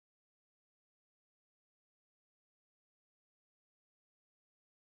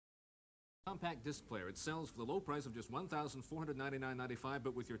Compact disc player. It sells for the low price of just $1,499.95,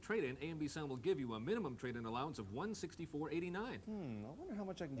 but with your trade-in, A&B Sound will give you a minimum trade-in allowance of $164.89. I wonder how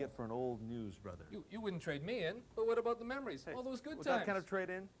much I can get for an old news, brother. You wouldn't trade me in, but what about the memories? Hey, all those good with times. that kind of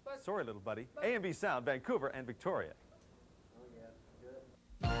trade-in? But, sorry, little buddy. A&B Sound, Vancouver and Victoria. Oh, yeah, good.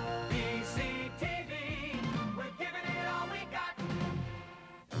 BCTV, we're giving it all we got.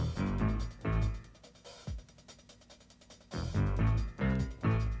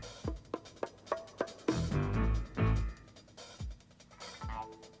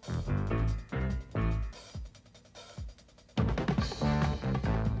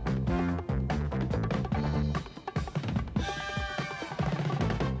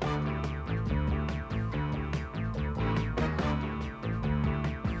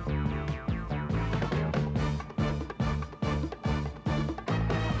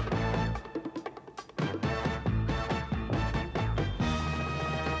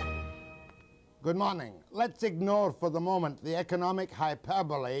 Good morning. Let's ignore for the moment the economic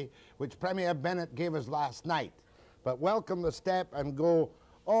hyperbole which Premier Bennett gave us last night, but welcome the step and go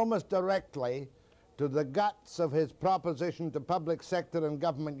almost directly to the guts of his proposition to public sector and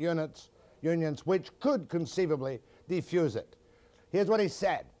government unions which could conceivably defuse it. Here's what he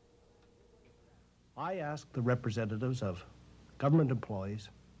said. I asked the representatives of government employees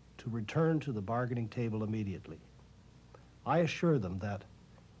to return to the bargaining table immediately. I assure them that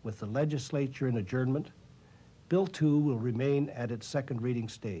with the legislature in adjournment, Bill 2 will remain at its second reading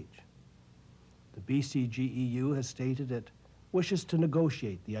stage. The BCGEU has stated it wishes to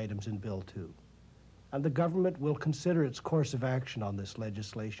negotiate the items in Bill 2, and the government will consider its course of action on this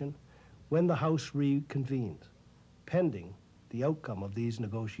legislation when the House reconvenes, pending the outcome of these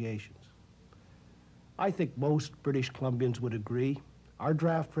negotiations. I think most British Columbians would agree our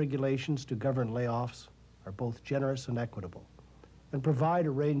draft regulations to govern layoffs are both generous and equitable, and provide a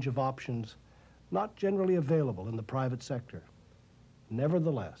range of options not generally available in the private sector.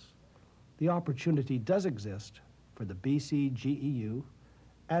 Nevertheless, the opportunity does exist for the BCGEU,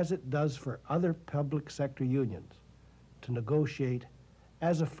 as it does for other public sector unions, to negotiate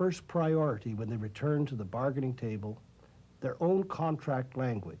as a first priority when they return to the bargaining table their own contract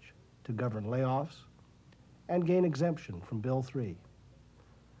language to govern layoffs and gain exemption from Bill 3.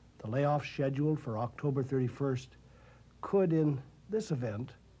 The layoff scheduled for October 31st could, in this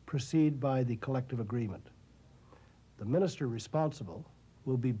event, proceed by the collective agreement. The minister responsible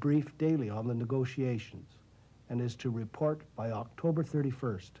will be briefed daily on the negotiations and is to report by October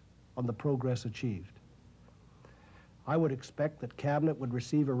 31st on the progress achieved. I would expect that Cabinet would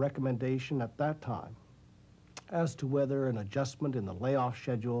receive a recommendation at that time as to whether an adjustment in the layoff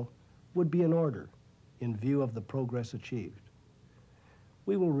schedule would be in order in view of the progress achieved.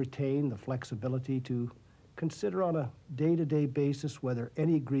 We will retain the flexibility to consider on a day-to-day basis whether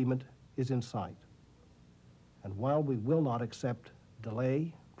any agreement is in sight. And while we will not accept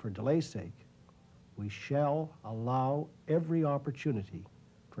delay for delay's sake, we shall allow every opportunity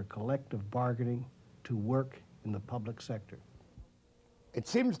for collective bargaining to work in the public sector. It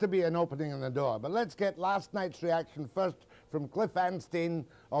seems to be an opening in the door, but let's get last night's reaction first from Cliff Andstein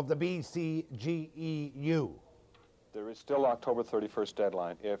of the BCGEU. There is still October 31st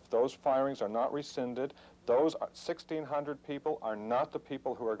deadline. If those firings are not rescinded, those 1,600 people are not the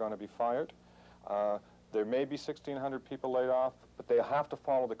people who are going to be fired. There may be 1,600 people laid off, but they have to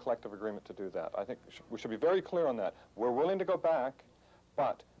follow the collective agreement to do that. I think we should be very clear on that. We're willing to go back,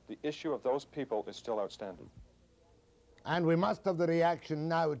 but the issue of those people is still outstanding. And we must have the reaction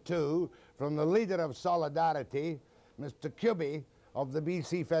now, too, from the leader of Solidarity, Mr. Kube of the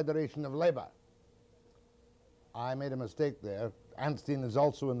BC Federation of Labour. I made a mistake there. Andstein is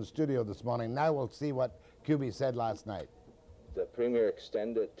also in the studio this morning. Now we'll see what Kube said last night. The Premier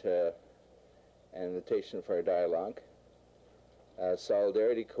extended an invitation for a dialogue.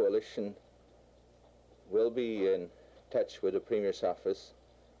 Solidarity Coalition will be in touch with the Premier's office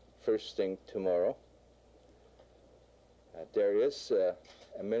first thing tomorrow. There is a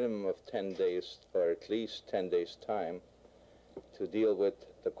minimum of 10 days, or at least 10 days' time, to deal with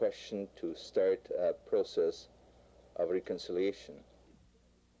the question to start a process of reconciliation.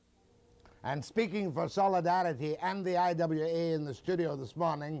 And speaking for Solidarity and the IWA in the studio this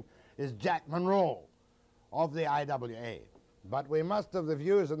morning is Jack Munro of the IWA. But we must have the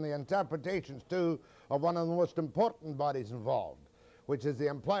views and the interpretations, too, of one of the most important bodies involved, which is the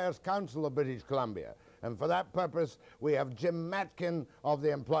Employers' Council of British Columbia. And for that purpose, we have Jim Matkin of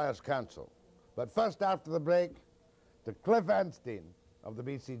the Employers' Council. But first, after the break, to Cliff Andstein of the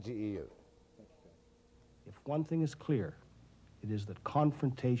BCGEU. If one thing is clear, it is that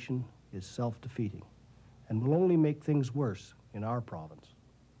confrontation is self-defeating and will only make things worse in our province.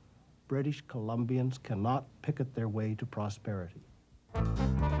 British Columbians cannot picket their way to prosperity.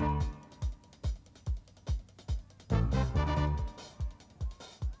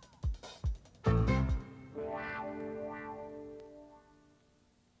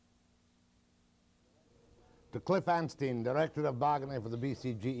 To Cliff Andstein, Director of Bargaining for the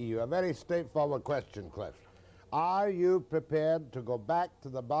BCGEU, a very straightforward question, Cliff. Are you prepared to go back to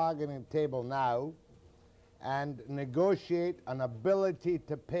the bargaining table now and negotiate an ability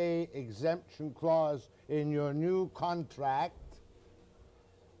to pay exemption clause in your new contract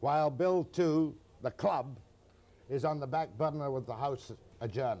while Bill 2, the club, is on the back burner with the House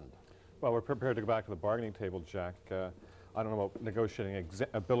adjourned? Well, we're prepared to go back to the bargaining table, Jack. I don't know about negotiating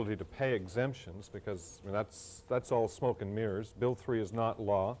ability to pay exemptions, because I mean, that's all smoke and mirrors. Bill 3 is not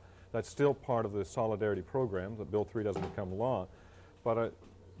law. That's still part of the Solidarity program, that Bill 3 doesn't become law. But I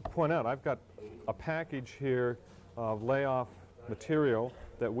point out, I've got a package here of layoff material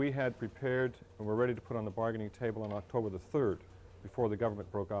that we had prepared and we're ready to put on the bargaining table on October the 3rd, before the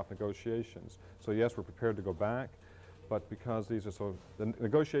government broke off negotiations. So yes, we're prepared to go back, but because these are the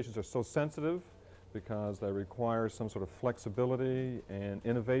negotiations are so sensitive, because they require some sort of flexibility and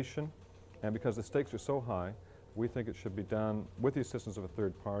innovation, and because the stakes are so high, we think it should be done with the assistance of a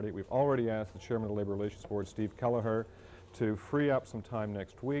third party. We've already asked the Chairman of the Labor Relations Board, Steve Kelleher, to free up some time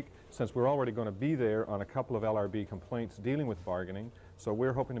next week, since we're already going to be there on a couple of LRB complaints dealing with bargaining. So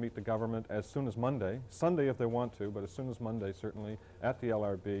we're hoping to meet the government as soon as Monday, Sunday if they want to, but as soon as Monday, certainly, at the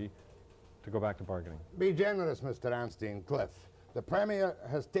LRB to go back to bargaining. Be generous, Mr. Andstein. Cliff, the Premier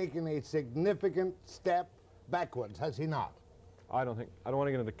has taken a significant step backwards, has he not? I don't want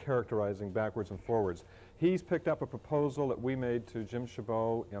to get into characterizing backwards and forwards. He's picked up a proposal that we made to Jim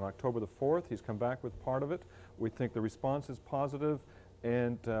Chabot on October the 4th. He's come back with part of it. We think the response is positive,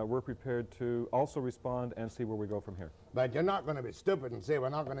 and we're prepared to also respond and see where we go from here. But you're not going to be stupid and say we're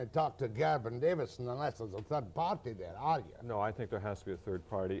not going to talk to Garb and Davison unless there's a third party there, are you? No, I think there has to be a third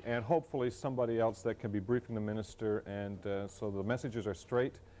party, and hopefully somebody else that can be briefing the minister, and so the messages are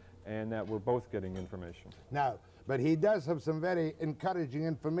straight and that we're both getting information. Now, but he does have some very encouraging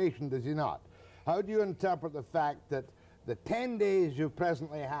information, does he not? How do you interpret the fact that the 10 days you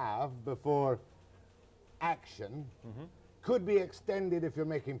presently have before action could be extended if you're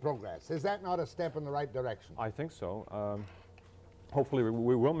making progress? Is that not a step in the right direction? I think so. Hopefully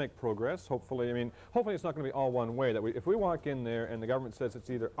we will make progress. Hopefully, I mean, hopefully it's not going to be all one way. That if we walk in there and the government says it's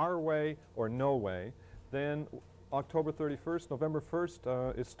either our way or no way, then October 31st, November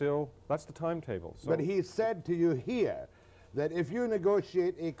 1st is still, that's the timetable. So. But he said to you here that if you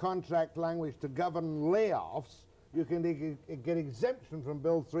negotiate a contract language to govern layoffs, you can get exemption from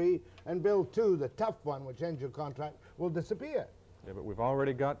Bill 3, and Bill 2, the tough one, which ends your contract, will disappear. Yeah, but we've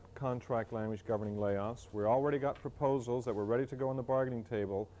already got contract language governing layoffs. We've already got proposals that we're ready to go on the bargaining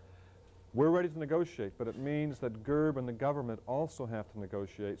table. We're ready to negotiate, but it means that GERB and the government also have to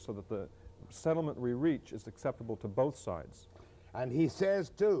negotiate so that the settlement we reach is acceptable to both sides. And he says,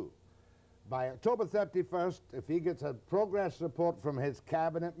 too, by October 31st, if he gets a progress report from his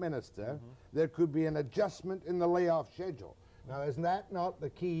cabinet minister, there could be an adjustment in the layoff schedule. Now, isn't that not the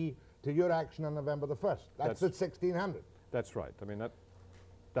key to your action on November the 1st? That's at 1600. That's right. I mean,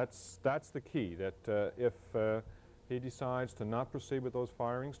 that's the key, that if he decides to not proceed with those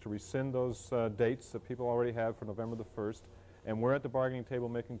firings, to rescind those dates that people already have for November the 1st, and we're at the bargaining table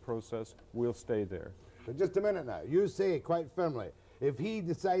making process, we'll stay there. But just a minute now. You say quite firmly, if he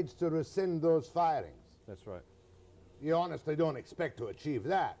decides to rescind those firings. That's right. You honestly don't expect to achieve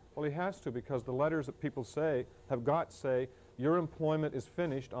that. Well, he has to, because the letters that people say your employment is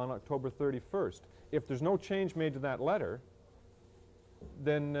finished on October 31st. If there's no change made to that letter,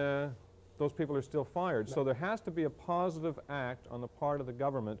 then those people are still fired. So there has to be a positive act on the part of the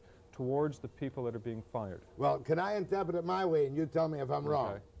government towards the people that are being fired. Well, can I interpret it my way and you tell me if I'm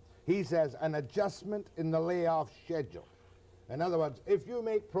wrong? He says an adjustment in the layoff schedule. In other words, if you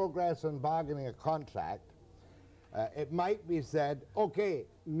make progress on bargaining a contract, it might be said, okay,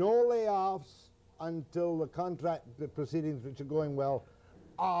 no layoffs until the contract, the proceedings which are going well,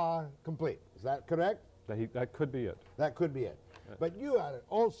 are complete. Is that correct? That could be it. That could be it. But you are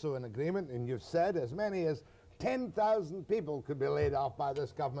also in agreement, and you've said as many as 10,000 people could be laid off by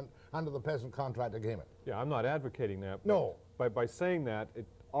this government under the present contract agreement. Yeah, I'm not advocating that. No. By saying that, it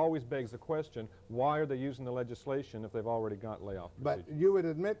always begs the question, why are they using the legislation if they've already got layoff procedures? But you would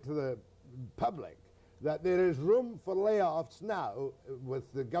admit to the public that there is room for layoffs now,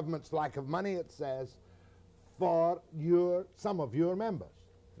 with the government's lack of money, it says, for some of your members.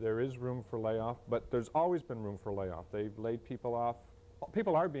 There is room for layoff, but there's always been room for layoff. They've laid people off.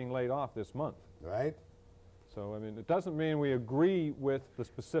 People are being laid off this month. Right. So, I mean, it doesn't mean we agree with the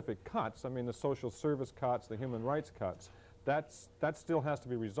specific cuts. I mean, the social service cuts, the human rights cuts, that still has to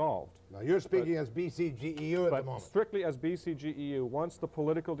be resolved. Now, you're speaking as BCGEU at the moment. But strictly as BCGEU, once the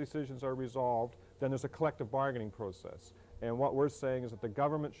political decisions are resolved, then there's a collective bargaining process. And what we're saying is that the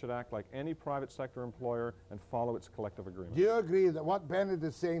government should act like any private sector employer and follow its collective agreement. Do you agree that what Bennett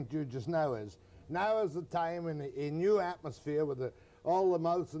is saying to you just now is the time in a new atmosphere with all the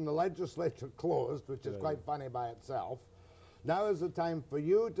mouths in the legislature closed, which is quite funny by itself. Now is the time for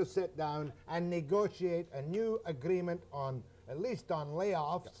you to sit down and negotiate a new agreement on, at least on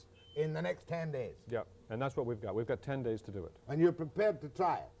layoffs, in the next 10 days. Yep, and that's what we've got. We've got 10 days to do it. And you're prepared to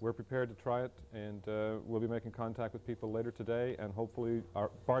try it? We're prepared to try it, and we'll be making contact with people later today, and hopefully our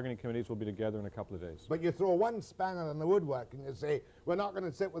bargaining committees will be together in a couple of days. But you throw one spanner in the woodwork and you say, we're not going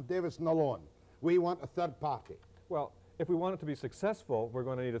to sit with Davison alone. We want a third party. Well, if we want it to be successful, we're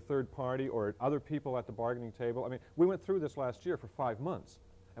going to need a third party or other people at the bargaining table. I mean, we went through this last year for 5 months,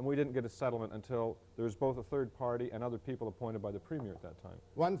 and we didn't get a settlement until there was both a third party and other people appointed by the Premier at that time.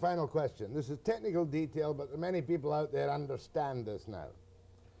 One final question. This is technical detail, but many people out there understand this now.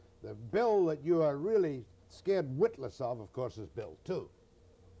 The bill that you are really scared witless of course, is Bill 2.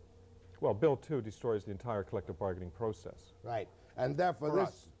 Well, Bill 2 destroys the entire collective bargaining process. Right. And therefore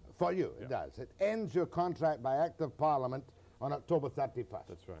for you, it does. It ends your contract by act of Parliament on October 31st.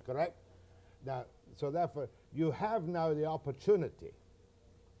 That's right. Correct? Now, so therefore, you have now the opportunity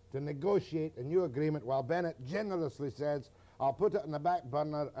to negotiate a new agreement while Bennett generously says, I'll put it on the back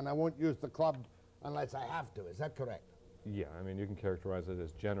burner and I won't use the club unless I have to. Is that correct? Yeah, I mean, you can characterize it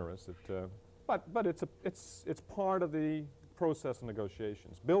as generous. But it's part of the process of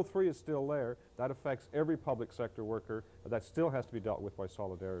negotiations. Bill 3 is still there. That affects every public sector worker. That still has to be dealt with by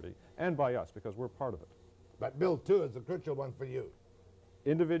Solidarity and by us because we're part of it. But Bill 2 is the crucial one for you.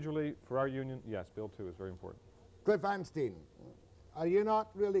 Individually, for our union, yes, Bill 2 is very important. Cliff Andstein, are you not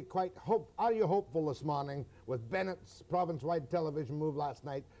really quite are you hopeful this morning with Bennett's province-wide television move last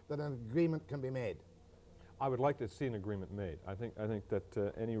night that an agreement can be made? I would like to see an agreement made. I think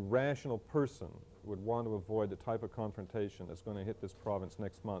that any rational person would want to avoid the type of confrontation that's going to hit this province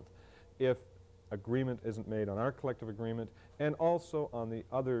next month if agreement isn't made on our collective agreement and also on the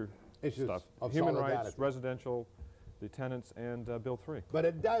other issues stuff, of human solidarity. rights, residential, the tenants, and Bill 3. But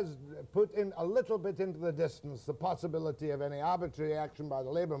it does put in a little bit into the distance the possibility of any arbitrary action by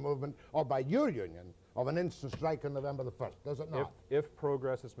the labour movement or by your union of an instant strike on November the 1st, does it not? If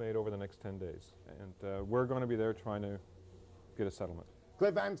progress is made over the next 10 days. And we're going to be there trying to get a settlement.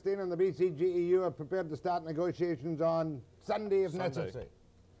 Cliff Andstein and the BCGEU are prepared to start negotiations on Sunday if necessary.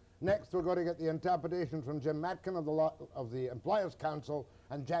 Next, we're going to get the interpretation from Jim Matkin of the Employers' Council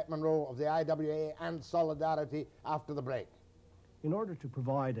and Jack Munro of the IWA and Solidarity after the break. In order to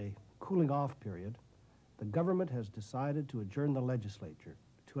provide a cooling-off period, the government has decided to adjourn the legislature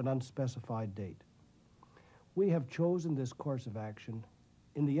to an unspecified date. We have chosen this course of action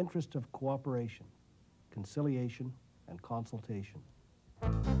in the interest of cooperation, conciliation, and consultation.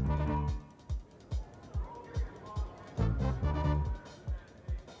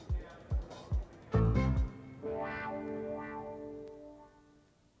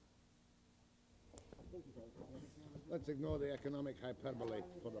 Let's ignore the economic hyperbole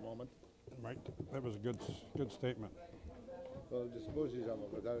for the moment. Right, that was a good statement. Well, disposes of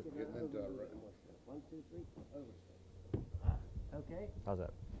it without getting into a... 1, 2, 3, over. Okay. How's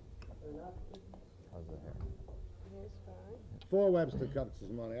that? How's the hair? Here's fine. 4 Webster cups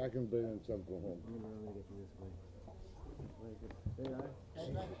this morning. I can bring in some from home.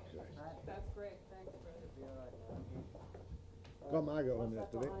 That's great. Thanks, brother. Come, I got home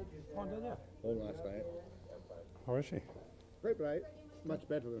yesterday. Oh, did you? Home last night. How is she? Quite right. Much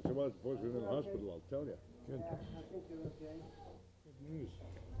better than she was before she was in the hospital, I'll tell you. Good. I think you're okay. Good news.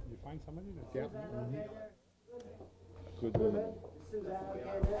 Did you find somebody? Yeah. Good woman.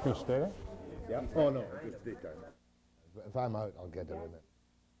 Can you stay there? Yeah. Oh, no, just daytime. If I'm out, I'll get her in it.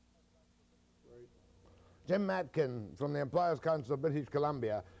 Jim Matkin from the Employers' Council of British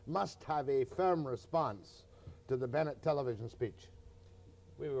Columbia must have a firm response to the Bennett television speech.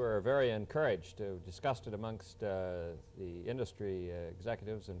 We were very encouraged to discuss it amongst the industry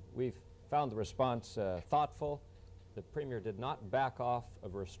executives, and we've found the response thoughtful. The Premier did not back off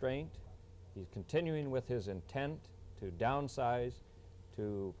of restraint. He's continuing with his intent to downsize,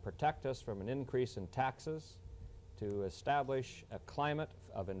 to protect us from an increase in taxes, to establish a climate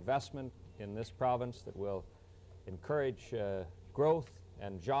of investment in this province that will encourage growth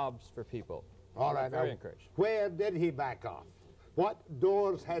and jobs for people. All right, very now, encouraged. Where did he back off? What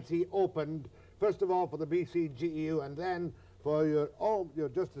doors has he opened, first of all for the BCGEU and then for your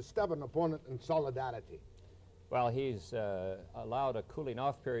just a stubborn opponent in Solidarity? Well, he's allowed a cooling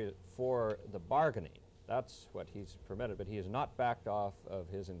off period for the bargaining. That's what he's permitted, but he has not backed off of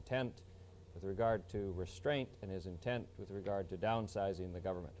his intent with regard to restraint and his intent with regard to downsizing the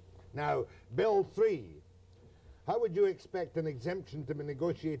government. Now, Bill 3, how would you expect an exemption to be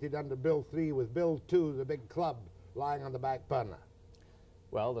negotiated under Bill 3 with Bill 2, the big club, lying on the back burner?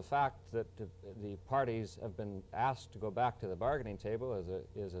 Well, the fact that the parties have been asked to go back to the bargaining table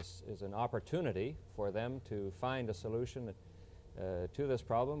is an opportunity for them to find a solution to this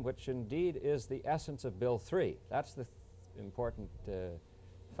problem, which indeed is the essence of Bill 3. That's the important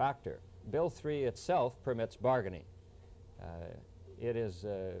factor. Bill 3 itself permits bargaining. It is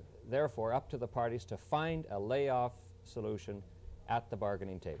therefore up to the parties to find a layoff solution at the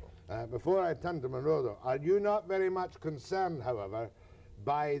bargaining table. Before I turn to Munro, though, are you not very much concerned, however,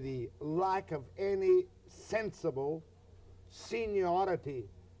 by the lack of any sensible seniority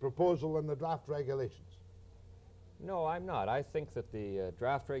proposal in the draft regulations? No, I'm not. I think that the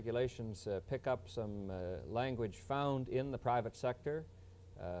draft regulations pick up some language found in the private sector,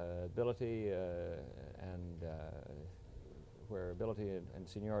 ability and where ability and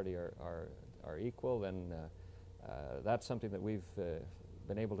seniority are equal, then that's something that we've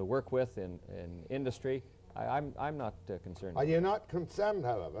been able to work with in industry. I'm not concerned. Are you not concerned,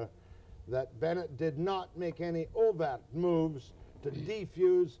 however, that Bennett did not make any overt moves to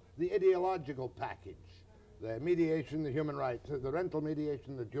defuse the ideological package, the mediation, the human rights, the rental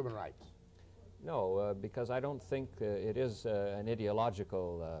mediation, the human rights? No, because I don't think it is an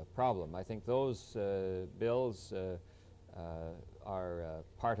ideological problem. I think those bills are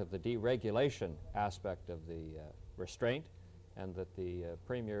part of the deregulation aspect of the restraint, and that the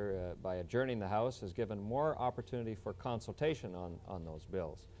Premier, by adjourning the House, has given more opportunity for consultation on those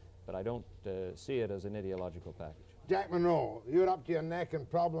bills. But I don't see it as an ideological package. Jack Munro, you're up to your neck in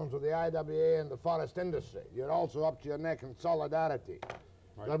problems with the IWA and the forest industry. You're also up to your neck in solidarity.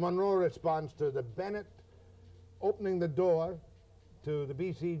 Right. The Munro response to the Bennett opening the door to the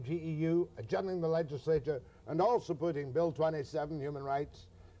BCGEU, adjourning the legislature, and also putting Bill 27, human rights,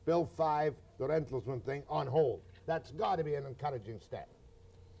 Bill 5, the rentalsman thing, on hold. That's got to be an encouraging step.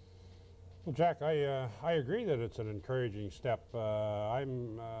 Well, Jack, I agree that it's an encouraging step. I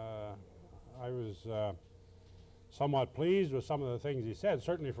was somewhat pleased with some of the things he said,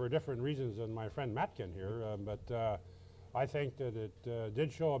 certainly for different reasons than my friend Matkin here, but I think that it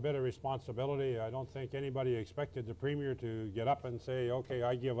did show a bit of responsibility. I don't think anybody expected the Premier to get up and say, okay,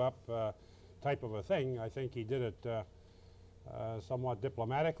 I give up, type of a thing. I think he did it somewhat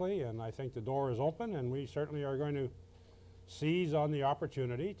diplomatically, and I think the door is open, and we certainly are going to seize on the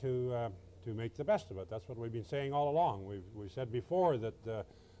opportunity to make the best of it. That's what we've been saying all along. We've said before that the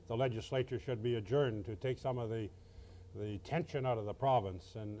legislature should be adjourned to take some of the tension out of the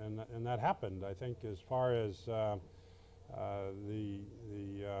province, and that happened. I think as far as the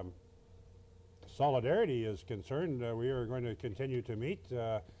solidarity is concerned, we are going to continue to meet.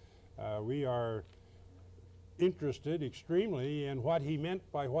 We are interested extremely in what he meant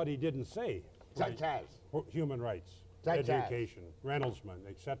by what he didn't say. Such as? Human rights, Such education, rentalsmen,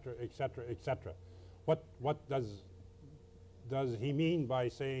 etc., etc., etc. What does he mean by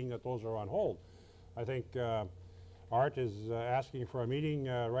saying that those are on hold? I think Art is asking for a meeting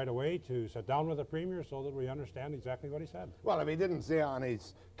right away to sit down with the Premier so that we understand exactly what he said. Well, if he didn't say on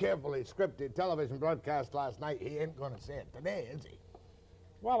his carefully scripted television broadcast last night, he ain't going to say it today, is he?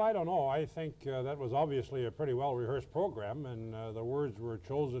 Well, I don't know. I think that was obviously a pretty well-rehearsed program, and the words were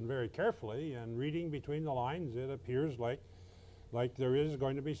chosen very carefully, and reading between the lines, it appears like there is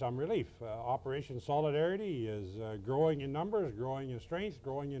going to be some relief. Operation Solidarity is growing in numbers, growing in strength,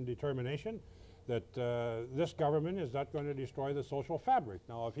 growing in determination, that this government is not going to destroy the social fabric.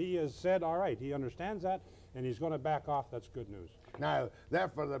 Now, if he has said, all right, he understands that, and he's going to back off, that's good news. Now,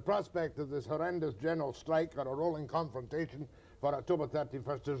 therefore, the prospect of this horrendous general strike or a rolling confrontation for October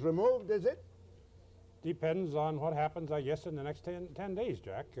 31st is removed, is it? Depends on what happens, I guess, in the next 10 days,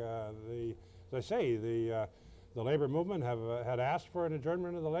 Jack. As I say, the labor movement had asked for an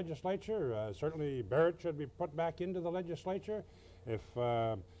adjournment of the legislature. Certainly Barrett should be put back into the legislature.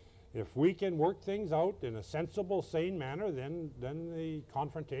 If we can work things out in a sensible, sane manner, then the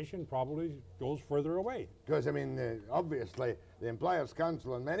confrontation probably goes further away. Because, I mean, obviously, the Employers'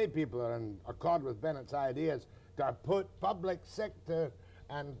 Council and many people are in accord with Bennett's ideas to put public sector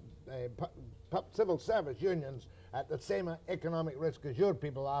and civil service unions at the same economic risk as your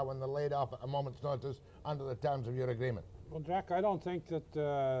people are when they're laid off at a moment's notice under the terms of your agreement. Well, Jack, I don't think that,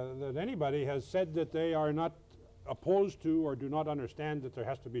 that anybody has said that they are not opposed to or do not understand that there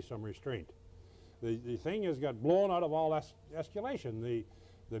has to be some restraint. The thing has got blown out of all escalation.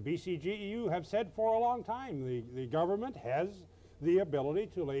 The BCGEU have said for a long time the government has the ability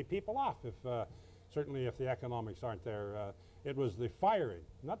to lay people off, if, certainly if the economics aren't there. It was the firing,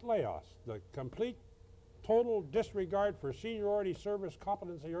 not layoffs, the complete total disregard for seniority, service,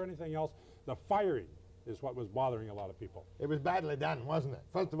 competency, or anything else. The firing is what was bothering a lot of people. It was badly done, wasn't it?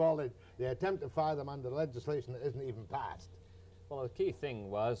 First of all, they attempt to fire them under legislation that isn't even passed. Well, the key thing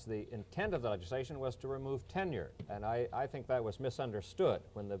was the intent of the legislation was to remove tenure, and I think that was misunderstood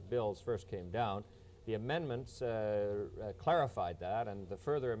when the bills first came down. The amendments clarified that, and the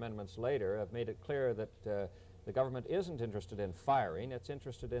further amendments later have made it clear that the government isn't interested in firing, it's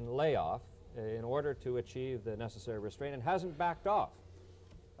interested in layoff in order to achieve the necessary restraint, and hasn't backed off.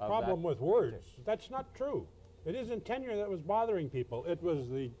 Problem with words. That's not true. It isn't tenure that was bothering people. It was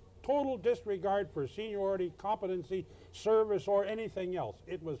the total disregard for seniority, competency, service, or anything else.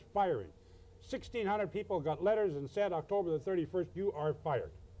 It was firing. 1,600 people got letters and said, October the 31st, you are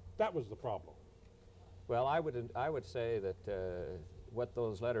fired. That was the problem. Well, I would say that what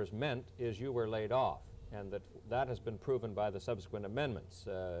those letters meant is you were laid off, and that has been proven by the subsequent amendments.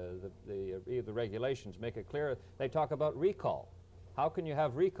 The regulations make it clear. They talk about recall. How can you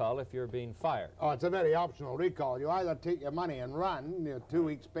have recall if you're being fired? Oh, it's a very optional recall. You either take your money and run, you know, 2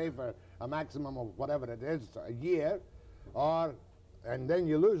 weeks pay for a maximum of whatever it is, a year, and then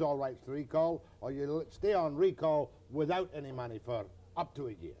you lose all rights to recall, or you stay on recall without any money for up to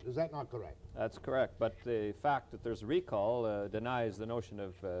a year. Is that not correct? That's correct, but the fact that there's recall denies the notion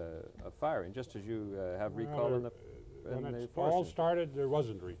of firing, just as you have recall in the When it all started, there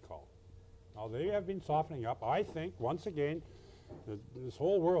wasn't recall. Now, they have been softening up. I think, once again, this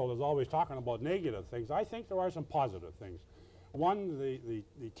whole world is always talking about negative things. I think there are some positive things. One, the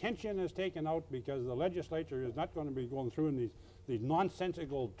tension is taken out because the legislature is not going to be going through in these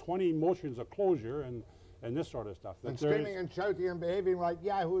nonsensical 20 motions of closure and this sort of stuff. And screaming and shouting and behaving like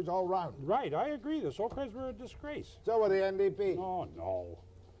yahoos all round. Right, I agree. The Socrates were a disgrace. So were the NDP. Oh, no.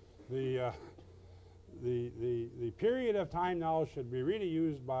 The period of time now should be really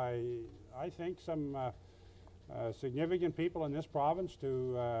used by, I think, some significant people in this province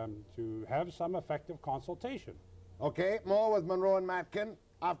to have some effective consultation. Okay, more with Munro and Matkin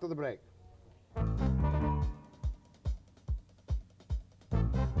after the break.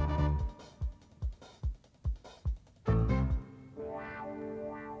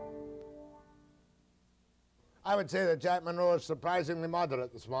 I would say that Jack Munro is surprisingly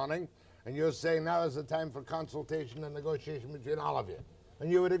moderate this morning, and you're saying now is the time for consultation and negotiation between all of you.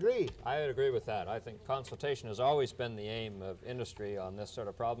 And you would agree? I would agree with that. I think consultation has always been the aim of industry on this sort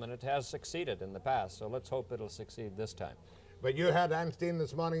of problem, and it has succeeded in the past, so let's hope it'll succeed this time. But you had Andstein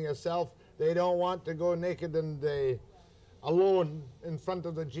this morning yourself. They don't want to go naked and alone in front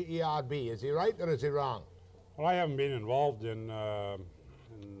of the GERB. Is he right or is he wrong? Well, I haven't been involved in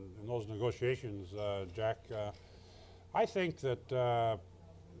those negotiations, Jack. I think that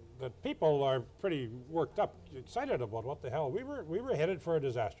that people are pretty worked up, excited about what the hell. We were headed for a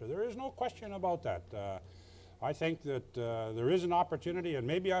disaster. There is no question about that. I think that there is an opportunity, and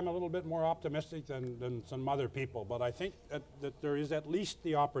maybe I'm a little bit more optimistic than some other people, but I think that there is at least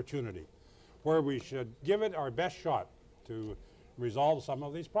the opportunity where we should give it our best shot to resolve some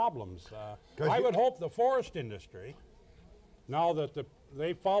of these problems. I would hope the forest industry, now that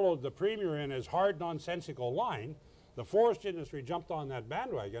they followed the Premier in his hard, nonsensical line, the forest industry jumped on that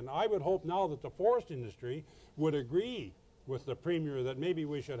bandwagon. I would hope now that the forest industry would agree with the Premier that maybe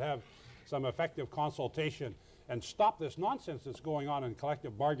we should have some effective consultation and stop this nonsense that's going on in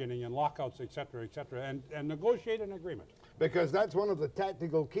collective bargaining and lockouts, et cetera, and negotiate an agreement. Because that's one of the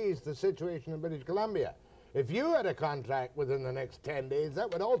tactical keys to the situation in British Columbia. If you had a contract within the next 10 days, that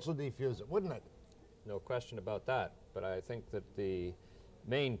would also defuse it, wouldn't it? No question about that, but I think that the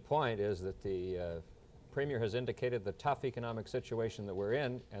main point is that the Premier has indicated the tough economic situation that we're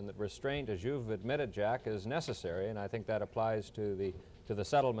in, and that restraint, as you've admitted, Jack, is necessary, and I think that applies to the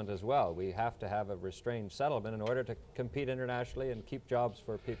settlement as well. We have to have a restrained settlement in order to compete internationally and keep jobs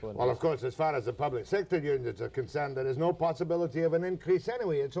for people in Well, of course, as far as the public sector unions are concerned, there is no possibility of an increase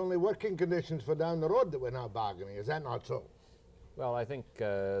anyway. It's only working conditions for down the road that we're now bargaining. Is that not so? Well, I think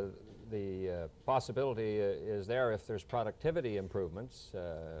the possibility is there if there's productivity improvements,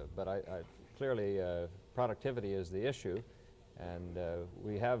 but clearly productivity is the issue, and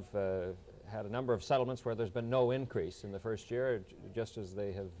we have had a number of settlements where there's been no increase in the first year, just as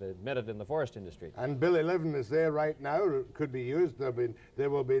they have admitted in the forest industry. And Bill 11 is there right now, could be used. There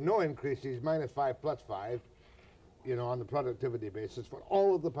will be no increase. He's -5 + 5. you know, on the productivity basis for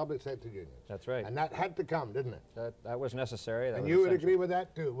all of the public sector unions. That's right. And that had to come, didn't it? That was necessary. And you would agree with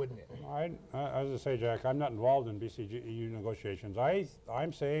that too, wouldn't you? As I say, Jack, I'm not involved in BCGEU negotiations.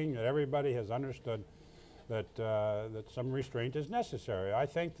 I'm saying that everybody has understood that, that some restraint is necessary. I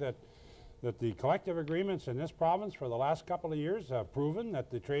think that the collective agreements in this province for the last couple of years have proven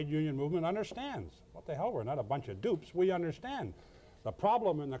that the trade union movement understands. What the hell, we're not a bunch of dupes, we understand. The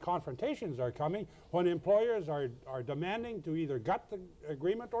problem and the confrontations are coming when employers are demanding to either gut the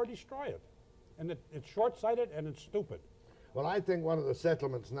agreement or destroy it. And it's short-sighted and it's stupid. Well, I think one of the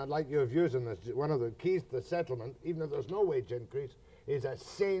settlements, and I'd like your views on this, one of the keys to the settlement, even if there's no wage increase, is a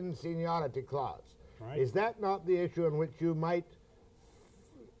sane seniority clause. Right. Is that not the issue in which you might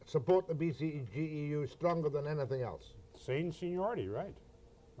support the BCGEU stronger than anything else? Sane seniority, right.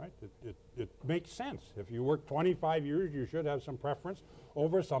 Right. It makes sense. If you work 25 years, you should have some preference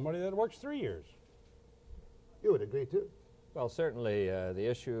over somebody that works 3 years. You would agree too? Well, certainly the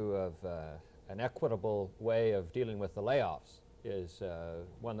issue of an equitable way of dealing with the layoffs is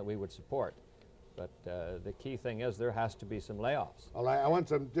one that we would support. But the key thing is there has to be some layoffs. All right, I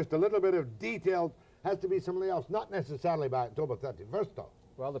want just a little bit of detailed, has to be some layoffs, not necessarily by October 31st though.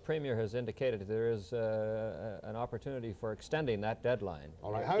 Well, the Premier has indicated there is an opportunity for extending that deadline.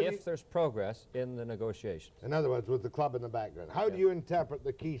 All right. If there's progress in the negotiations. In other words, with the club in the background. How do you interpret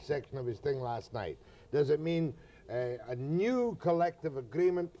the key section of his thing last night? Does it mean a new collective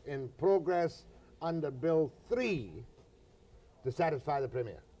agreement in progress under Bill 3 to satisfy the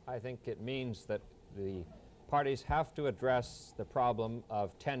Premier? I think it means that the parties have to address the problem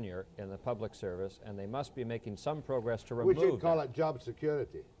of tenure in the public service, and they must be making some progress to remove We should call it job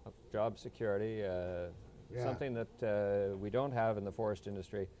security. Job security, something that we don't have in the forest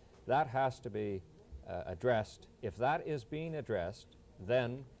industry. That has to be addressed. If that is being addressed,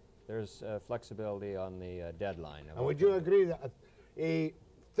 then there's flexibility on the deadline. And would you agree that a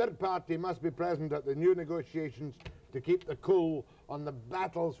third party must be present at the new negotiations to keep the cool on the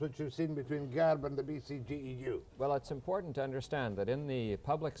battles which we've seen between GERB and the BCGEU? Well, it's important to understand that in the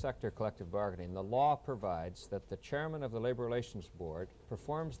public sector collective bargaining, the law provides that the chairman of the Labor Relations Board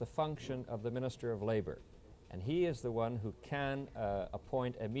performs the function of the Minister of Labor, and he is the one who can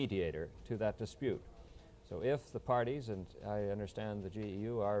appoint a mediator to that dispute. So if the parties, and I understand the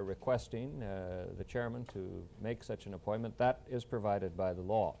GEU, are requesting the chairman to make such an appointment, that is provided by the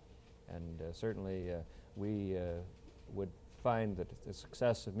law. And certainly we would find that the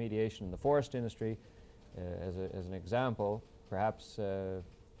success of mediation in the forest industry, as an example, perhaps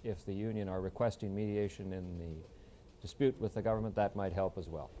if the union are requesting mediation in the dispute with the government, that might help as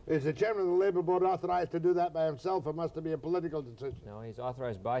well. Is the chairman of the Labour Board authorized to do that by himself, or must it be a political decision? No, he's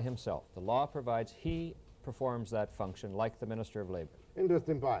authorized by himself. The law provides he performs that function like the Minister of Labour.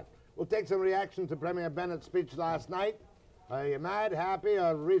 Interesting point. We'll take some reaction to Premier Bennett's speech last night. Are you mad, happy,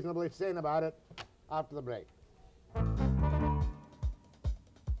 or reasonably sane about it after the break?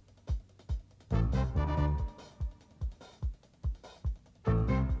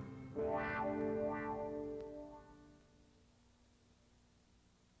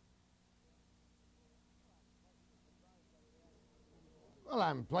 Well,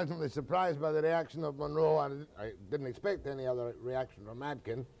 I'm pleasantly surprised by the reaction of Munro. I didn't expect any other reaction from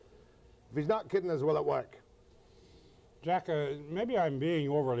Matkin. If he's not kidding us, will it work? Jack, maybe I'm being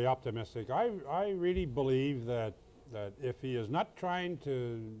overly optimistic. I really believe that if he is not trying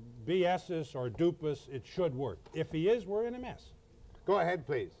to BS us or dupe us, it should work. If he is, we're in a mess. Go ahead,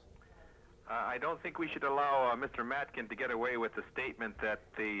 please. I don't think we should allow Mr. Matkin to get away with the statement that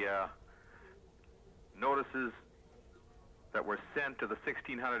the notices that were sent to the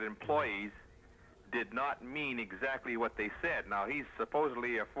 1,600 employees did not mean exactly what they said. Now, he's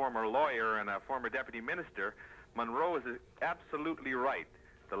supposedly a former lawyer and a former deputy minister. Munro is absolutely right.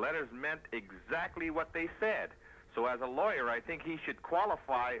 The letters meant exactly what they said. So as a lawyer, I think he should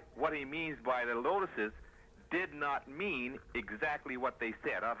qualify what he means by the notices did not mean exactly what they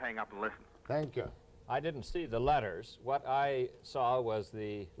said. I'll hang up and listen. Thank you. I didn't see the letters. What I saw was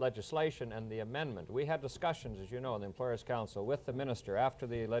the legislation and the amendment. We had discussions, as you know, in the Employers' Council with the minister after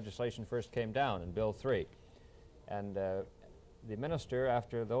the legislation first came down in Bill 3. And the minister,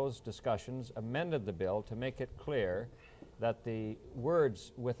 after those discussions, amended the bill to make it clear that the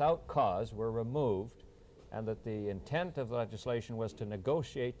words "without cause" were removed and that the intent of the legislation was to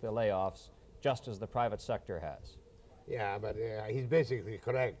negotiate the layoffs just as the private sector has. Yeah, but he's basically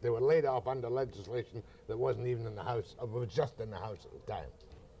correct. They were laid off under legislation that wasn't even in the House, was just in the House at the time.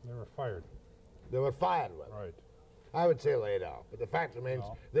 They were fired. They were fired, well. Right. I would say laid off, but the fact remains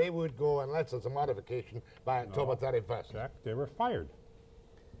they would go, unless there's a modification, by October 31st. Jack, they were fired.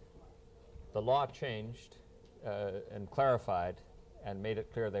 The law changed and clarified and made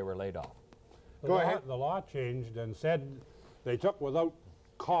it clear they were laid off. Go ahead. The law changed and said they took without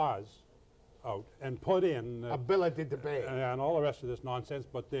cause out and put in ability to pay and all the rest of this nonsense,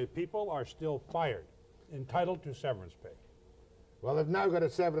 but the people are still fired, entitled to severance pay. Well, they've now got a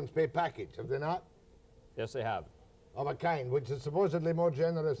severance pay package, have they not? Yes, they have. Of a kind, which is supposedly more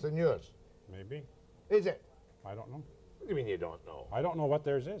generous than yours. Maybe. Is it? I don't know. What do you mean you don't know? I don't know what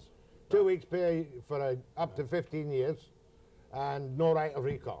theirs is. 2 weeks pay for up to 15 years and no right of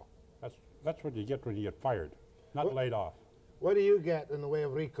recall. That's what you get when you get fired, not laid off. What do you get in the way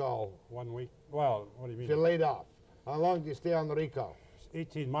of recall? 1 week. Well, what do you mean? If you're laid off. How long do you stay on the recall?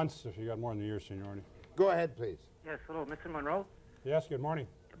 18 months if you got more than a year's seniority. Go ahead, please. Yes, hello, Mr. Munro. Yes, good morning.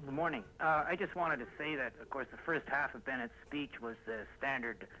 Good morning. I just wanted to say that, of course, the first half of Bennett's speech was the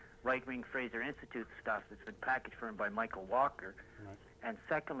standard right-wing Fraser Institute stuff that's been packaged for him by Michael Walker. Right. And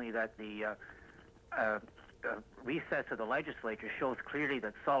secondly, that the recess of the legislature shows clearly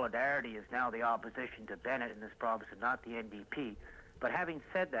that Solidarity is now the opposition to Bennett in this province and not the NDP. But having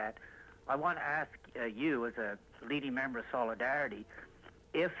said that, I want to ask you, as a leading member of Solidarity,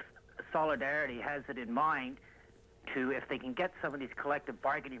 if Solidarity has it in mind to, if they can get some of these collective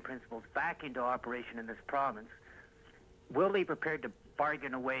bargaining principles back into operation in this province, will they be prepared to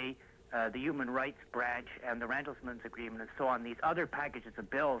bargain away the human rights branch and the rentalsman's agreement and so on, these other packages of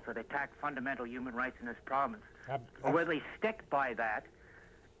bills that attack fundamental human rights in this province? Or will they stick by that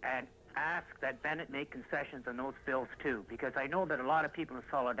and ask that Bennett make concessions on those bills too? Because I know that a lot of people in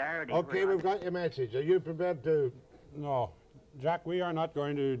Solidarity... Okay, we've got your message. Are you prepared to... No. Jack, we are not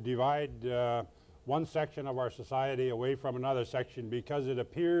going to divide one section of our society away from another section because it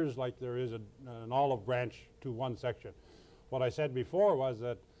appears like there is an olive branch to one section. What I said before was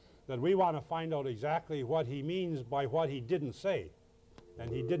that we want to find out exactly what he means by what he didn't say.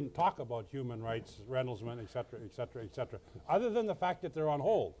 And he didn't talk about human rights, rentalsmen, et cetera, et cetera, et cetera. Other than the fact that they're on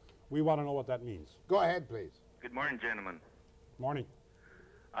hold, we want to know what that means. Go ahead, please. Good morning, gentlemen. Morning.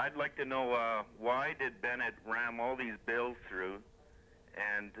 I'd like to know why did Bennett ram all these bills through,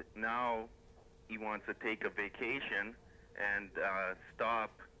 and now he wants to take a vacation and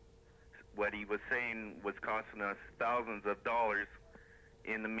stop what he was saying was costing us thousands of dollars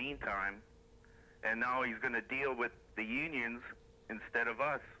in the meantime, and now he's going to deal with the unions instead of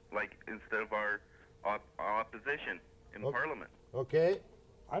us, like instead of our opposition in Parliament. Okay.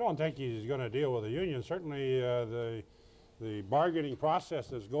 I don't think he's going to deal with the union. Certainly the bargaining process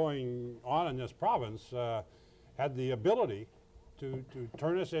that's going on in this province had the ability to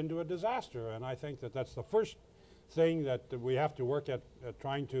turn us into a disaster, and I think that that's the first thing that we have to work at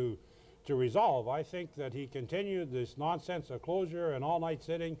trying to resolve. I think that he continued this nonsense of closure and all-night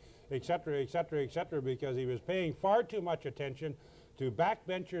sitting, et cetera, et cetera, et cetera, because he was paying far too much attention to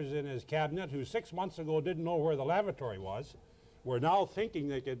backbenchers in his cabinet who 6 months ago didn't know where the lavatory was, were now thinking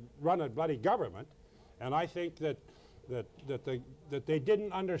they could run a bloody government, and I think that they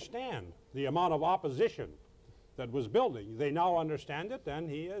didn't understand the amount of opposition that was building. They now understand it, and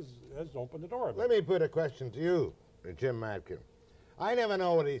he has opened the door a bit. Let me put a question to you, Jim Matkin. I never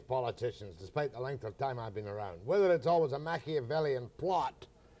know with these politicians, despite the length of time I've been around, whether it's always a Machiavellian plot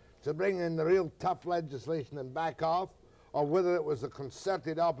to bring in the real tough legislation and back off, or whether it was the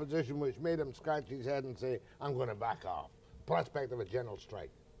concerted opposition which made him scratch his head and say, I'm going to back off. Prospect of a general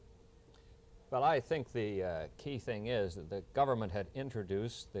strike. Well, I think the key thing is that the government had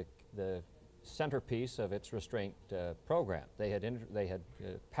introduced the centerpiece of its restraint program. They had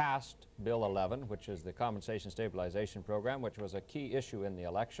passed Bill 11, which is the Compensation Stabilization Program, which was a key issue in the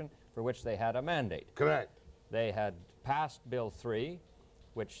election for which they had a mandate. Correct. They had passed Bill 3,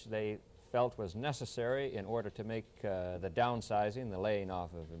 which they felt was necessary in order to make the downsizing, the laying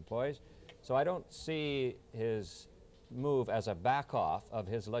off of employees. So I don't see his move as a back-off of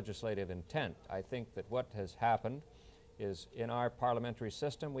his legislative intent. I think that what has happened is in our parliamentary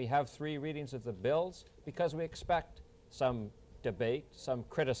system we have 3 readings of the bills because we expect some debate, some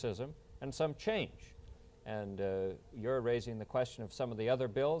criticism, and some change. And you're raising the question of some of the other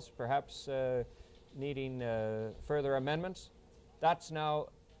bills perhaps needing further amendments. That's now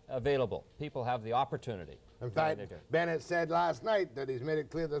available. People have the opportunity. In fact, Bennett said last night that he's made it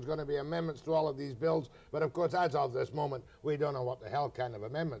clear there's going to be amendments to all of these bills, but of course as of this moment we don't know what the hell kind of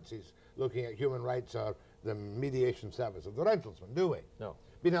amendments he's looking at, human rights or the mediation service of the rentalsman, do we? No.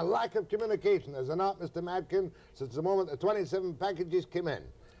 Been a lack of communication, has there not, Mr. Matkin, since the moment the 27 packages came in,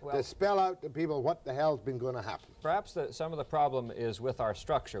 to spell out to people what the hell's been going to happen? Perhaps some of the problem is with our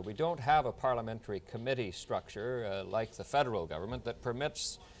structure. We don't have a parliamentary committee structure like the federal government that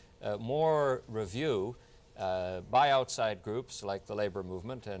permits more review by outside groups like the labor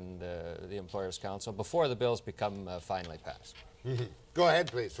movement and the Employers' Council before the bills become finally passed. Go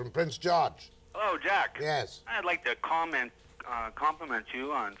ahead, please, from Prince George. Hello, Jack. Yes. I'd like to compliment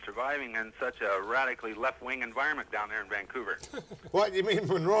you on surviving in such a radically left-wing environment down there in Vancouver. What, you mean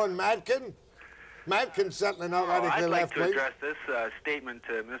Munro and Matkin? Matkin's certainly not radically I'd like left to wing. address this statement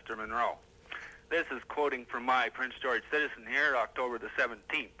to Mr. Munro. This is quoting from my Prince George Citizen here, October the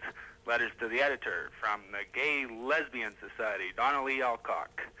 17th. Letters to the editor from the Gay Lesbian Society, Donna Lee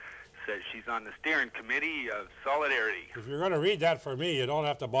Alcock. Says she's on the steering committee of Solidarity. If you're going to read that for me, you don't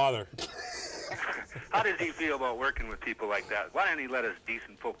have to bother. How does he feel about working with people like that? Why don't he let us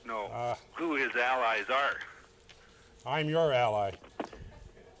decent folk know who his allies are? I'm your ally.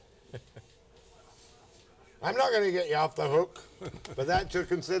 I'm not going to get you off the hook, but that's your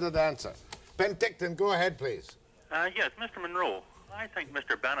considered answer. Penticton, go ahead, please. Yes, Mr. Munro, I think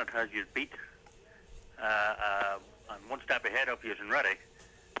Mr. Bennett has you beat. I'm one step ahead of you and ready.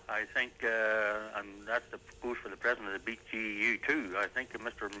 I think, and that's the goes for the president of the BCGEU too. I think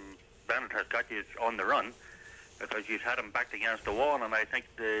Mr. Bennett has got you on the run because you've had him backed against the wall, and I think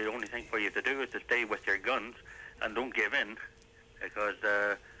the only thing for you to do is to stay with your guns and don't give in, because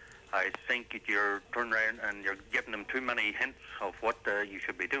I think you're turning around and you're giving them too many hints of what you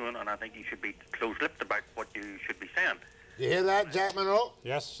should be doing, and I think you should be close-lipped about what you should be saying. You hear that, Jack Munro?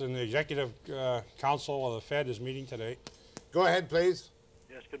 Yes, and the Executive Council of the Fed is meeting today. Go ahead, please.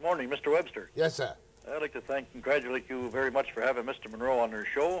 Yes, good morning, Mr. Webster. Yes, sir. I'd like to congratulate you very much for having Mr. Munro on your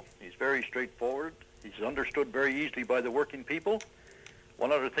show. He's very straightforward. He's understood very easily by the working people.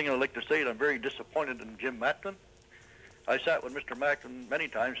 One other thing I'd like to say is I'm very disappointed in Jim Matkin. I sat with Mr. Matkin many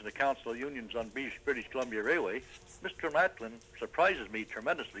times in the Council of Unions on British Columbia Railway. Mr. Matkin surprises me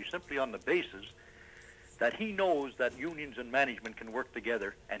tremendously simply on the basis that he knows that unions and management can work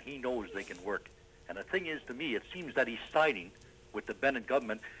together, and he knows they can work. And the thing is, to me, it seems that he's siding with the Bennett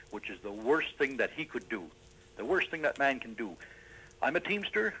government, which is the worst thing that he could do, the worst thing that man can do. I'm a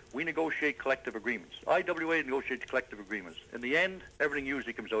Teamster. We negotiate collective agreements. IWA negotiates collective agreements. In the end, everything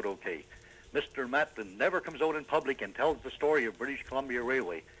usually comes out okay. Mr. Matkin never comes out in public and tells the story of British Columbia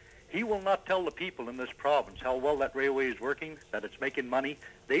Railway. He will not tell the people in this province how well that railway is working, that it's making money.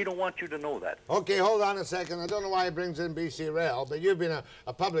 They don't want you to know that. Okay, hold on a second. I don't know why he brings in BC Rail, but you've been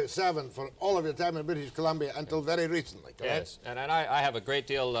a public servant for all of your time in British Columbia until very recently, correct? Yes, and I have a great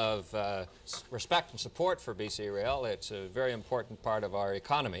deal of respect and support for BC Rail. It's a very important part of our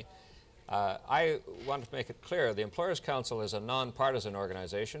economy. I want to make it clear, the Employers' Council is a non-partisan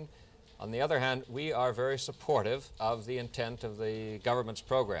organization. On the other hand, we are very supportive of the intent of the government's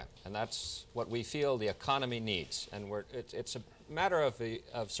program, and that's what we feel the economy needs. And it's a matter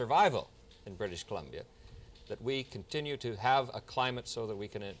of survival in British Columbia, that we continue to have a climate so that we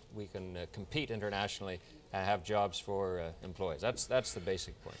can compete internationally and have jobs for employees. That's the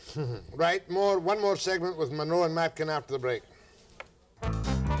basic point. Right. One more segment with Munro and Matkin after the break.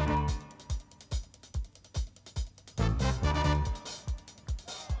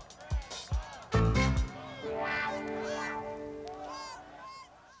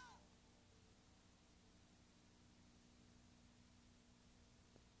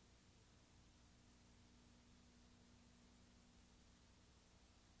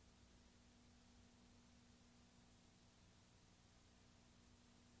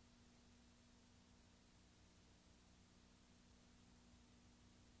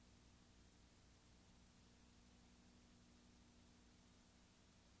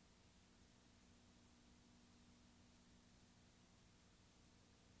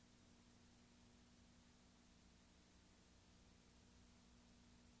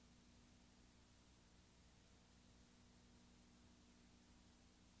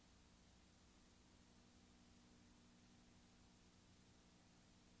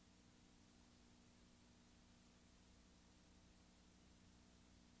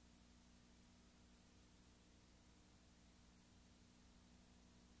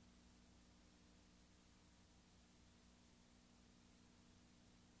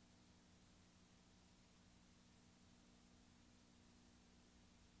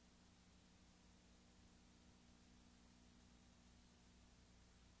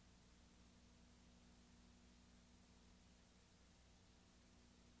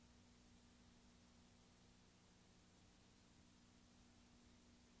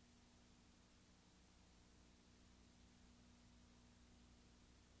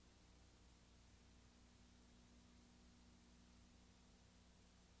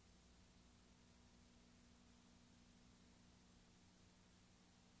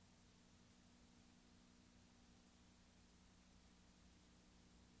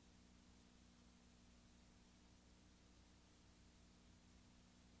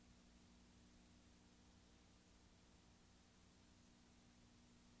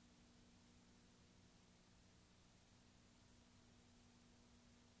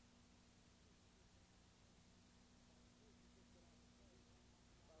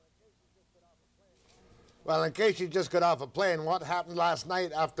 Well, in case you just got off a plane, what happened last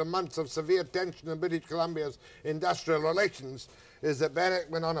night after months of severe tension in British Columbia's industrial relations is that Bennett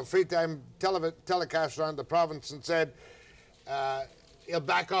went on a free-time telecast around the province and said he'll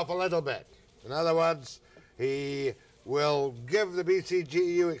back off a little bit. In other words, he will give the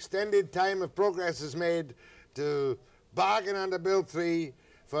BCGEU extended time if progress is made to bargain under Bill 3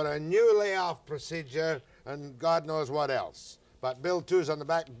 for a new layoff procedure and God knows what else. But Bill 2's on the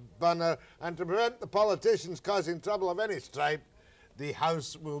back burner, and to prevent the politicians causing trouble of any stripe, the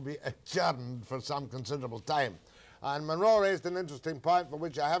House will be adjourned for some considerable time. And Munro raised an interesting point for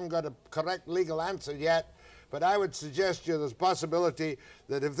which I haven't got a correct legal answer yet, but I would suggest to you there's a possibility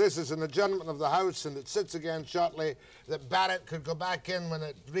that if this is an adjournment of the House and it sits again shortly, that Barrett could go back in when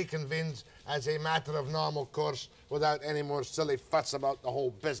it reconvenes as a matter of normal course without any more silly fuss about the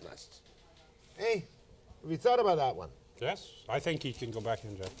whole business. Hey, have you thought about that one? Yes, I think he can go back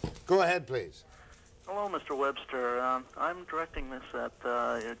in, Jeff. Go ahead, please. Hello, Mr. Webster. I'm directing this at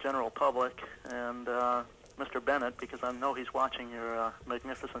your general public and Mr. Bennett because I know he's watching your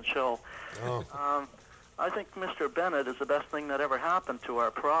magnificent show. Oh. I think Mr. Bennett is the best thing that ever happened to our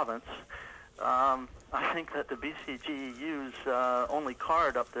province. I think that the BCGEU's only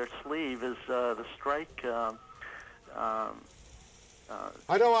card up their sleeve is the strike.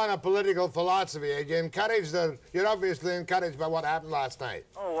 I don't want a political philosophy. You're obviously encouraged by what happened last night.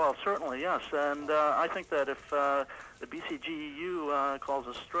 Oh, well, certainly, yes. And I think that if the BCGEU calls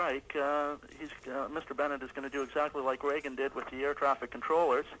a strike, Mr. Bennett is going to do exactly like Reagan did with the air traffic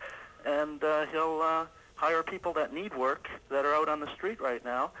controllers, and he'll hire people that need work that are out on the street right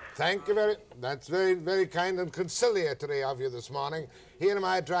now. Thank you that's very, very kind and conciliatory of you this morning. Here am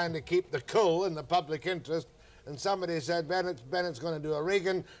I trying to keep the cool in the public interest, and somebody said Bennett's going to do a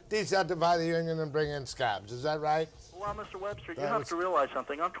Reagan, decertify the union and bring in scabs. Is that right? Well, Mr. Webster, you have to realize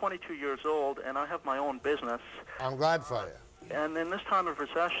something. I'm 22 years old, and I have my own business. I'm glad for you. And in this time of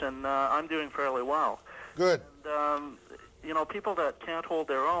recession, I'm doing fairly well. Good. And, you know, people that can't hold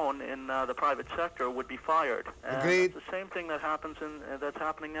their own in the private sector would be fired. And Agreed. It's the same thing that happens that's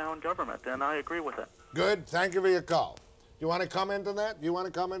happening now in government, and I agree with it. Good. Thank you for your call. Do you want to comment on that?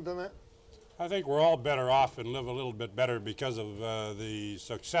 I think we're all better off and live a little bit better because of the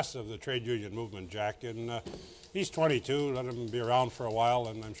success of the trade union movement, Jack. And he's 22. Let him be around for a while,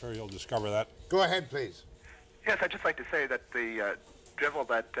 and I'm sure he'll discover that. Go ahead, please. Yes, I'd just like to say that the drivel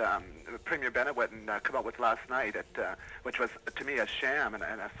that Premier Bennett went and come up with last night, which was, to me, a sham and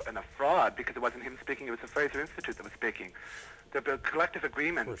a fraud, because it wasn't him speaking, it was the Fraser Institute that was speaking. The collective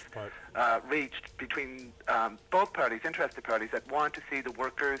agreement reached between both parties, interested parties, that want to see the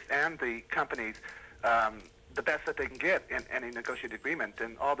workers and the companies the best that they can get in any negotiated agreement.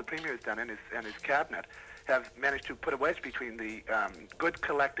 And all the Premier has done and his cabinet have managed to put a wedge between the good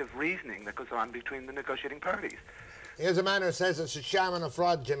collective reasoning that goes on between the negotiating parties. Here's a man who says it's a sham and a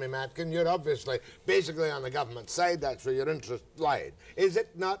fraud, Jimmy Matkin. You're obviously basically on the government side. That's where your interest lied. Is it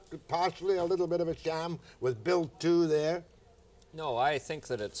not partially a little bit of a sham with Bill 2 there? No, I think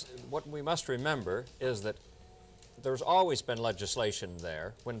that what we must remember is that there's always been legislation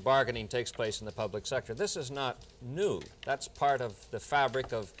there when bargaining takes place in the public sector. This is not new. That's part of the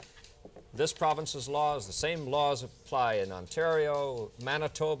fabric of this province's laws. The same laws apply in Ontario,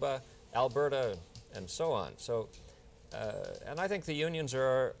 Manitoba, Alberta, and so on. So, and I think the unions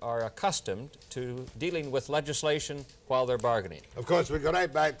are accustomed to dealing with legislation while they're bargaining. Of course, we go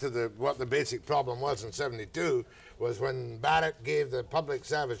right back to what the basic problem was in '72, was when Barrett gave the public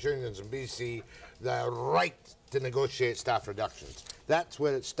service unions in BC the right to negotiate staff reductions. That's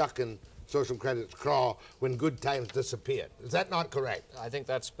where it stuck in Social Credit's craw when good times disappeared. Is that not correct? I think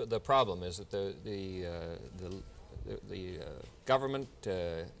that's the problem, is that the government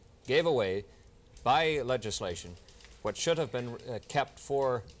gave away by legislation what should have been kept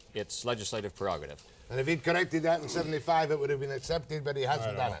for its legislative prerogative. And if he'd corrected that in '75, it would have been accepted, but he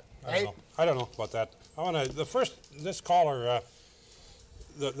hasn't done it. I don't know about that. I want to, this caller,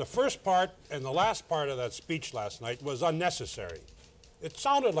 the first part and the last part of that speech last night was unnecessary. It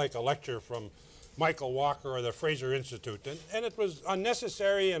sounded like a lecture from Michael Walker or the Fraser Institute, and it was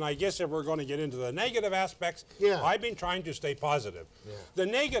unnecessary, and I guess if we're going to get into the negative aspects, I've been trying to stay positive. The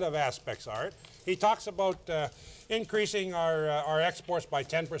negative aspects are, he talks about increasing our exports by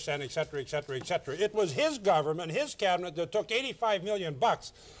 10%, et cetera, et cetera, et cetera. It was his government, his cabinet, that took $85 million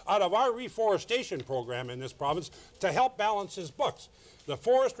out of our reforestation program in this province to help balance his books. The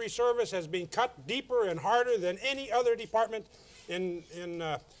Forestry Service has been cut deeper and harder than any other department in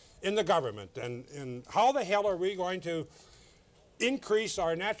the government. And how the hell are we going to increase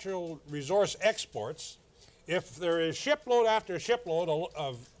our natural resource exports if there is shipload after shipload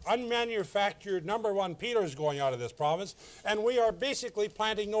of unmanufactured #1 peelers going out of this province, and we are basically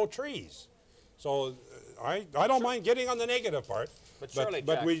planting no trees. So I don't mind getting on the negative part, but surely,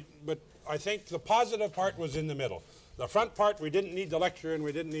 but I think the positive part was in the middle. The front part, we didn't need the lecture, and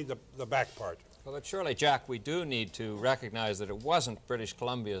we didn't need the back part. Well, but surely, Jack, we do need to recognize that it wasn't British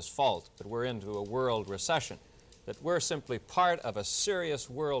Columbia's fault that we're into a world recession, that we're simply part of a serious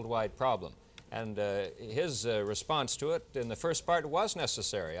worldwide problem. And his response to it in the first part was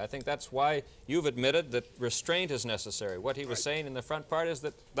necessary. I think that's why you've admitted that restraint is necessary. What he was saying in the front part is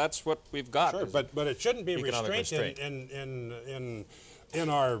that that's what we've got. Sure, but it shouldn't be restraint. In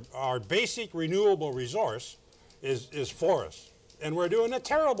our basic renewable resource is forests. And we're doing a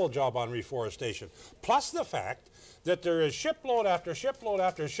terrible job on reforestation. Plus the fact that there is shipload after shipload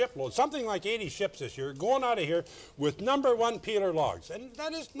after shipload, something like 80 ships this year, going out of here with #1 peeler logs. And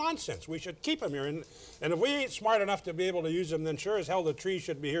that is nonsense. We should keep them here. And if we ain't smart enough to be able to use them, then sure as hell the trees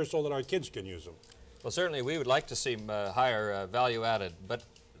should be here so that our kids can use them. Well, certainly we would like to see higher value added, but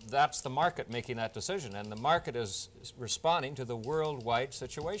that's the market making that decision, and the market is responding to the worldwide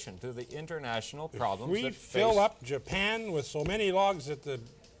situation, to the international problems if we fill up Japan with so many logs that the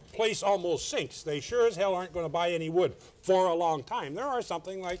place almost sinks, they sure as hell aren't going to buy any wood for a long time. There are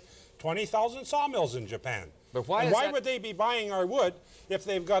something like 20,000 sawmills in Japan. But why would they be buying our wood if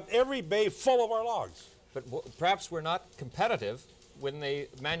they've got every bay full of our logs? But perhaps we're not competitive when they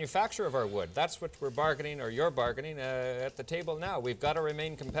manufacture of our wood. That's what we're bargaining, or you're bargaining at the table now. We've got to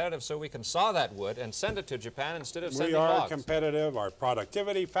remain competitive so we can saw that wood and send it to Japan instead of sending logs. We are competitive. Our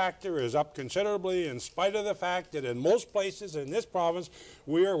productivity factor is up considerably in spite of the fact that in most places in this province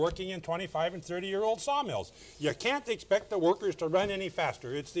we are working in 25 and 30-year-old sawmills. You can't expect the workers to run any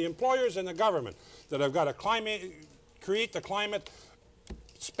faster. It's the employers and the government that have got to create the climate.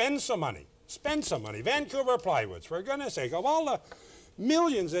 Spend some money. Spend some money. Vancouver Plywoods, for goodness sake, of all the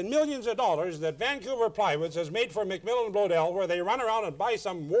millions and millions of dollars that Vancouver Plywoods has made for McMillan and Bloedel, where they run around and buy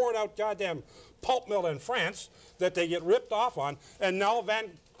some worn-out goddamn pulp mill in France that they get ripped off on, and now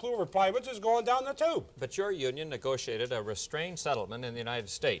Vancouver Plywoods is going down the tube. But your union negotiated a restrained settlement in the United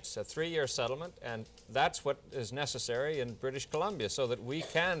States, a 3-year settlement, and that's what is necessary in British Columbia so that we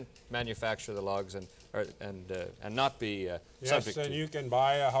can manufacture the logs and not be subject to. Yes, and you can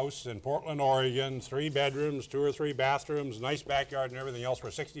buy a house in Portland, Oregon, 3 bedrooms, 2 or 3 bathrooms, nice backyard and everything else for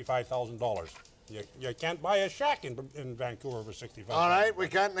 $65,000. You can't buy a shack in Vancouver for $65,000. All right, we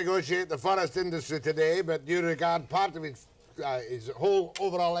can't negotiate the forest industry today, but you regard part of its whole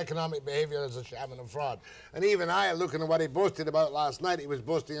overall economic behaviour as a sham and a fraud. And even I, looking at what he boasted about last night, he was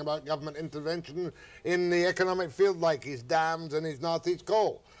boasting about government intervention in the economic field like his dams and his northeast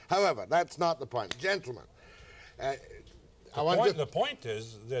coal. However, that's not the point. Gentlemen, the point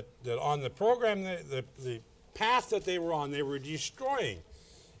is that on the program, the path that they were on, they were destroying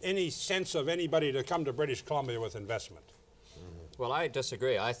any sense of anybody to come to British Columbia with investment. Well, I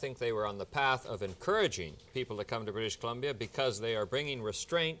disagree. I think they were on the path of encouraging people to come to British Columbia because they are bringing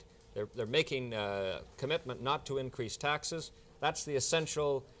restraint. They're making a commitment not to increase taxes. That's the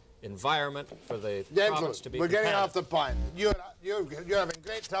essential environment for the province to be we're competitive. getting off the point. You're having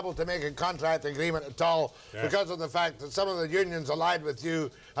great trouble to make a contract agreement at all because of the fact that some of the unions allied with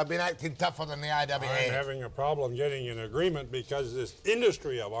you have been acting tougher than the IWA. I'm having a problem getting an agreement because this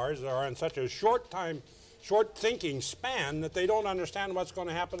industry of ours are on such a short thinking span that they don't understand what's going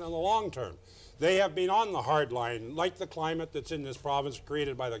to happen in the long term. They have been on the hard line, like the climate that's in this province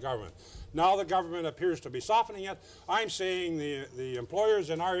created by the government. Now the government appears to be softening it. I'm saying the employers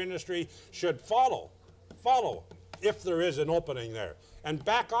in our industry should follow if there is an opening there, and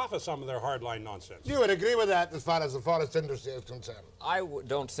back off of some of their hardline nonsense. You would agree with that as far as the forest industry is concerned? I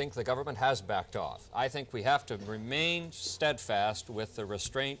don't think the government has backed off. I think we have to remain steadfast with the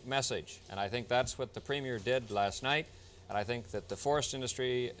restraint message, and I think that's what the Premier did last night, and I think that the forest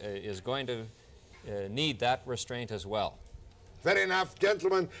industry is going to need that restraint as well. Fair enough.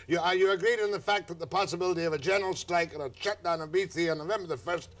 Gentlemen, are you agreed on the fact that the possibility of a general strike or a shutdown of BC on November the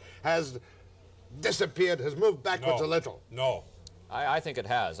 1st has disappeared, has moved backwards a little? No. I think it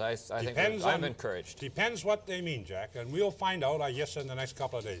has. I think I'm encouraged. Depends what they mean, Jack, and we'll find out, I guess, in the next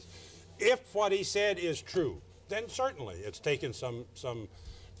couple of days. If what he said is true, then certainly it's taken some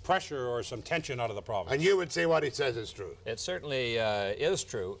pressure or some tension out of the province. And you would say what he says is true? It certainly is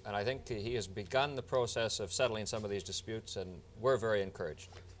true, and I think he has begun the process of settling some of these disputes, and we're very encouraged.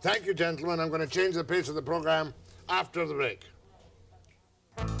 Thank you, gentlemen. I'm going to change the pace of the program after the break.